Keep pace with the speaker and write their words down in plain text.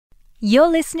You're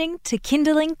listening to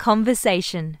Kindling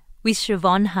Conversation with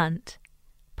Siobhan Hunt,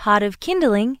 part of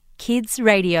Kindling Kids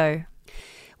Radio.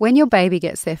 When your baby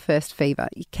gets their first fever,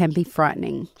 it can be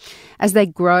frightening. As they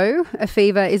grow, a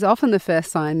fever is often the first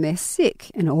sign they're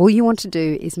sick, and all you want to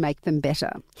do is make them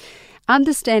better.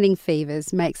 Understanding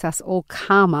fevers makes us all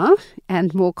calmer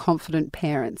and more confident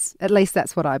parents. At least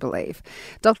that's what I believe.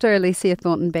 Dr. Elysia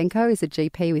Thornton Benko is a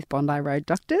GP with Bondi Road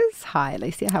Doctors. Hi,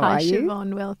 Elysia. How are you? Hi,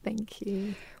 Siobhan. Well, thank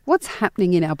you. What's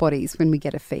happening in our bodies when we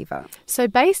get a fever? So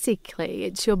basically,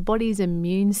 it's your body's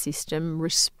immune system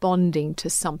responding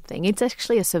to something. It's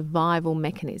actually a survival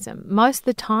mechanism. Most of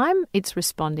the time, it's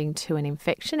responding to an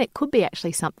infection. It could be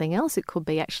actually something else. It could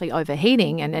be actually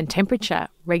overheating and temperature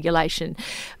regulation.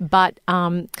 But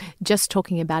just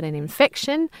talking about an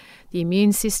infection, the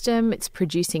immune system, it's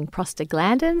producing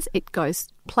prostaglandins. It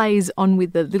plays on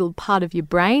with the little part of your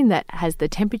brain that has the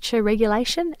temperature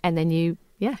regulation, and then you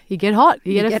get hot,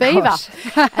 you get a fever.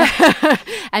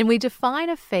 And we define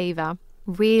a fever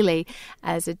really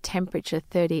as a temperature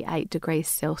 38 degrees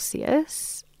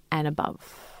Celsius and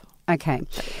above. Okay.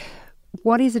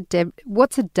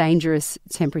 What's a dangerous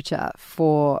temperature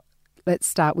for, let's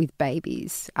start with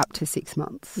babies up to 6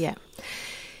 months? Yeah.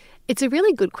 It's a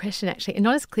really good question, actually, and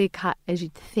not as clear-cut as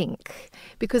you'd think,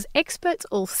 because experts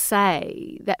all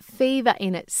say that fever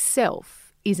in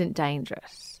itself isn't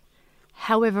dangerous.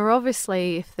 However,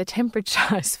 obviously, if the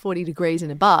temperature is 40 degrees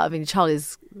and above and your child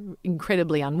is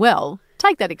incredibly unwell,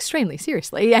 take that extremely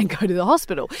seriously and go to the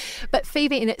hospital. But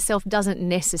fever in itself doesn't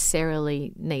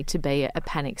necessarily need to be a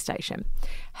panic station.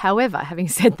 However, having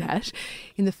said that,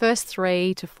 in the first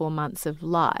 3 to 4 months of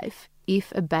life,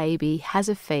 if a baby has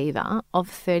a fever of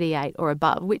 38 or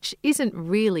above, which isn't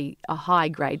really a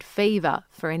high-grade fever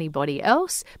for anybody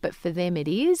else, but for them it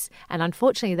is, and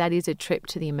unfortunately that is a trip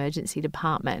to the emergency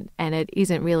department, and it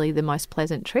isn't really the most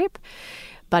pleasant trip,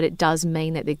 but it does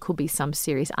mean that there could be some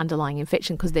serious underlying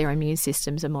infection because their immune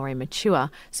systems are more immature.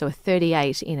 So a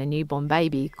 38 in a newborn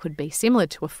baby could be similar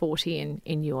to a 40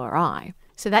 in you or I.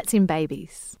 So that's in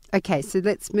babies. Okay, so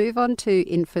let's move on to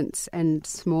infants and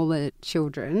smaller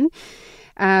children.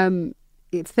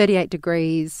 If 38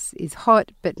 degrees is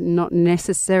hot, but not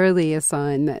necessarily a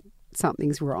sign that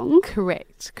something's wrong.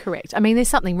 Correct. I mean, there's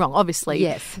something wrong. Obviously,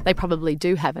 yes, they probably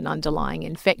do have an underlying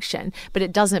infection, but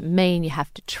it doesn't mean you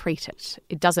have to treat it.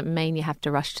 It doesn't mean you have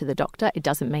to rush to the doctor. It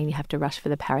doesn't mean you have to rush for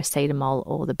the paracetamol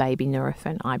or the baby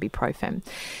Nurofen, ibuprofen.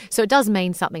 So it does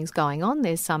mean something's going on.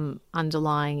 There's some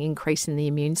underlying increase in the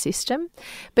immune system.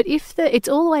 But it's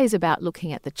always about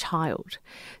looking at the child.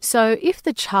 So if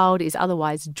the child is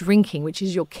otherwise drinking, which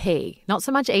is your key, not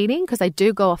so much eating, because they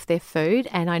do go off their food,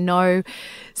 and I know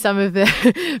some of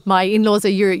my in-laws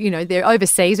are they're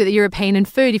overseas with the European, and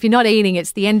food, if you're not eating,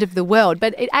 it's the end of the world.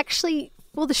 But it actually,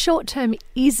 well, the short term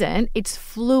isn't. It's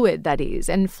fluid, that is,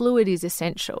 and fluid is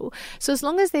essential. So as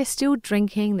long as they're still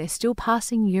drinking, they're still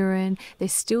passing urine, they're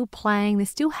still playing, they're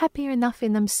still happy enough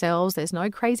in themselves, there's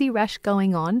no crazy rash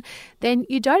going on, then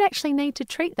you don't actually need to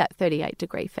treat that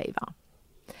 38-degree fever.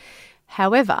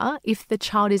 However, if the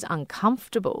child is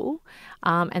uncomfortable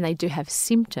and they do have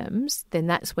symptoms, then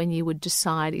that's when you would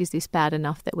decide, is this bad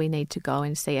enough that we need to go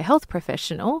and see a health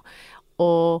professional,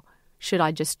 or should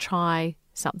I just try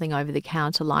something over the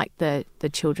counter like the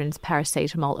children's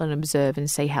paracetamol and observe and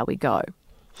see how we go?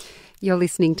 You're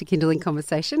listening to Kindling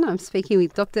Conversation. I'm speaking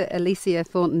with Dr. Elysia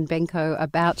Thornton Benko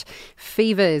about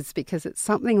fevers, because it's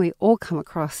something we all come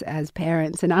across as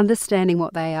parents, and understanding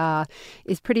what they are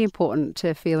is pretty important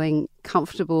to feeling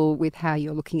comfortable with how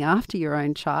you're looking after your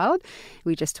own child.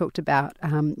 We just talked about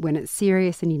when it's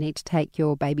serious and you need to take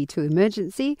your baby to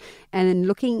emergency, and then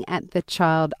looking at the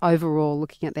child overall,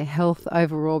 looking at their health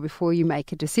overall before you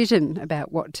make a decision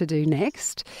about what to do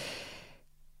next.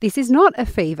 This is not a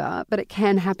fever, but it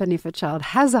can happen if a child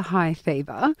has a high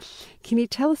fever. Can you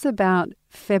tell us about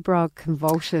febrile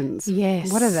convulsions?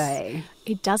 Yes. What are they?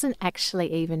 It doesn't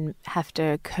actually even have to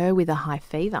occur with a high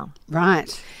fever.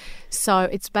 Right. So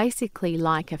it's basically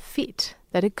like a fit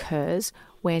that occurs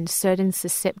when certain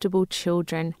susceptible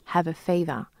children have a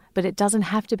fever. But it doesn't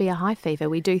have to be a high fever.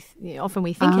 Often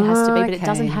we think it has to be, but it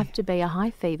doesn't have to be a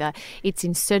high fever. It's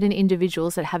in certain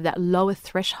individuals that have that lower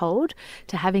threshold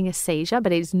to having a seizure,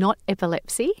 but it's not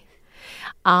epilepsy.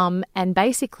 And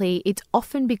basically, it's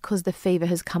often because the fever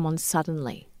has come on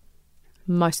suddenly,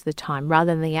 most of the time,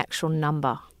 rather than the actual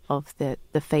number of the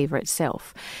fever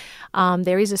itself.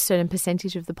 There is a certain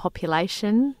percentage of the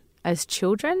population as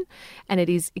children, and it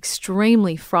is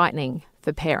extremely frightening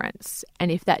for parents.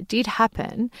 And if that did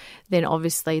happen, then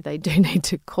obviously they do need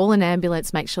to call an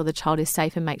ambulance, make sure the child is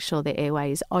safe and make sure their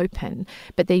airway is open.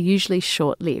 But they're usually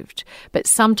short-lived. But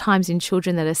sometimes in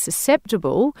children that are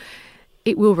susceptible,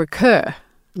 it will recur.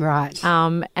 Right.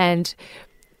 And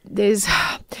there's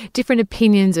different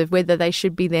opinions of whether they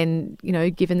should be then,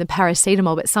 given the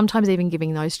paracetamol, but sometimes even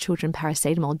giving those children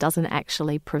paracetamol doesn't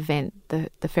actually prevent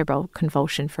the febrile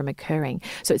convulsion from occurring.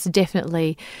 So it's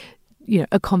definitely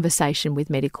a conversation with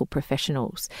medical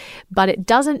professionals. But it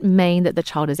doesn't mean that the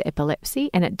child has epilepsy,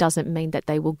 and it doesn't mean that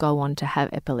they will go on to have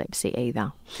epilepsy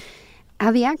either.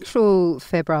 Are the actual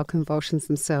febrile convulsions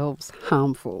themselves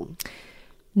harmful?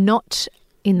 Not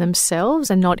in themselves,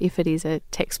 and not if it is a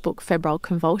textbook febrile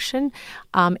convulsion.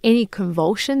 Any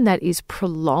convulsion that is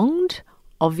prolonged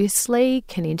obviously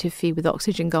can interfere with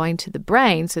oxygen going to the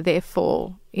brain, so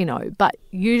therefore, but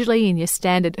usually in your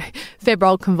standard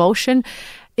febrile convulsion,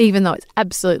 even though it's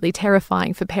absolutely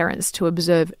terrifying for parents to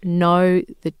observe, no,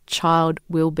 the child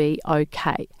will be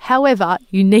okay. However,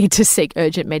 you need to seek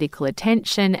urgent medical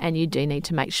attention, and you do need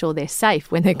to make sure they're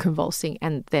safe when they're convulsing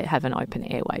and they have an open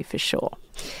airway for sure.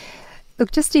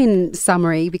 Look, just in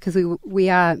summary, because we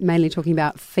are mainly talking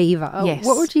about fever, yes.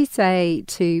 What would you say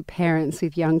to parents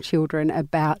with young children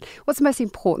about what's the most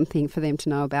important thing for them to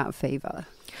know about fever?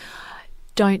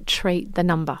 Don't treat the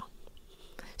number.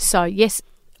 So, yes,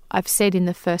 I've said in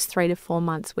the first 3 to 4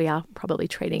 months we are probably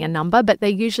treating a number, but there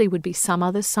usually would be some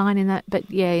other sign in that. But,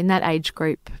 yeah, in that age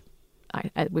group,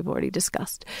 we've already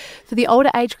discussed. For the older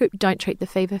age group, don't treat the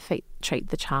fever, treat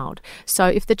the child. So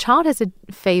if the child has a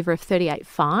fever of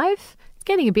 38.5,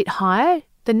 getting a bit higher,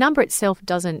 the number itself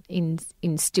doesn't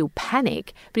instill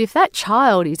panic. But if that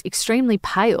child is extremely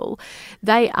pale,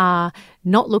 they are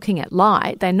not looking at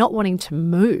light, they're not wanting to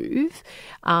move,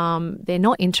 they're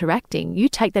not interacting, you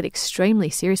take that extremely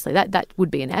seriously. That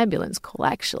would be an ambulance call,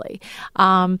 actually.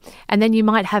 And then you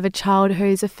might have a child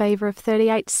who's a fever of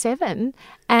 38.7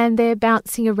 and they're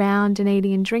bouncing around and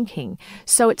eating and drinking.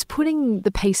 So it's putting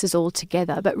the pieces all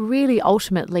together, but really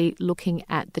ultimately looking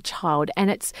at the child.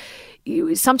 And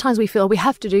sometimes we feel we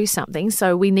have to do something,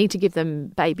 so we need to give them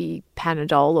baby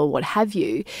Panadol or what have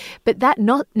you, but that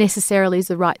not necessarily is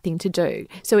the right thing to do.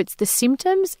 So it's the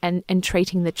symptoms and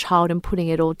treating the child and putting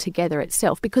it all together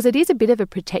itself, because it is a bit of a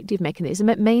protective mechanism.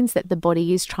 It means that the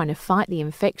body is trying to fight the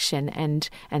infection, and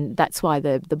that's why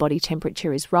the body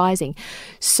temperature is rising.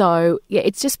 So, yeah,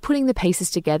 it's just putting the pieces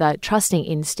together, trusting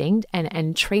instinct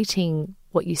and treating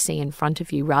what you see in front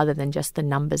of you rather than just the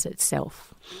numbers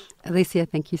itself. Elysia,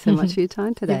 thank you so much for your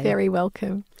time today. You're very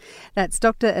welcome. That's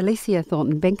Dr. Elysia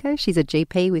Thornton Benko. She's a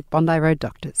GP with Bondi Road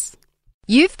Doctors.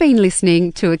 You've been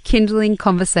listening to a Kindling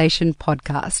Conversation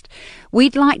podcast.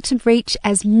 We'd like to reach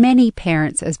as many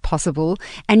parents as possible,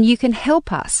 and you can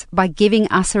help us by giving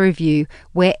us a review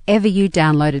wherever you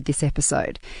downloaded this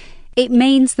episode. It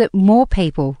means that more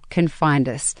people can find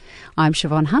us. I'm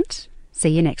Siobhan Hunt. See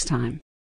you next time.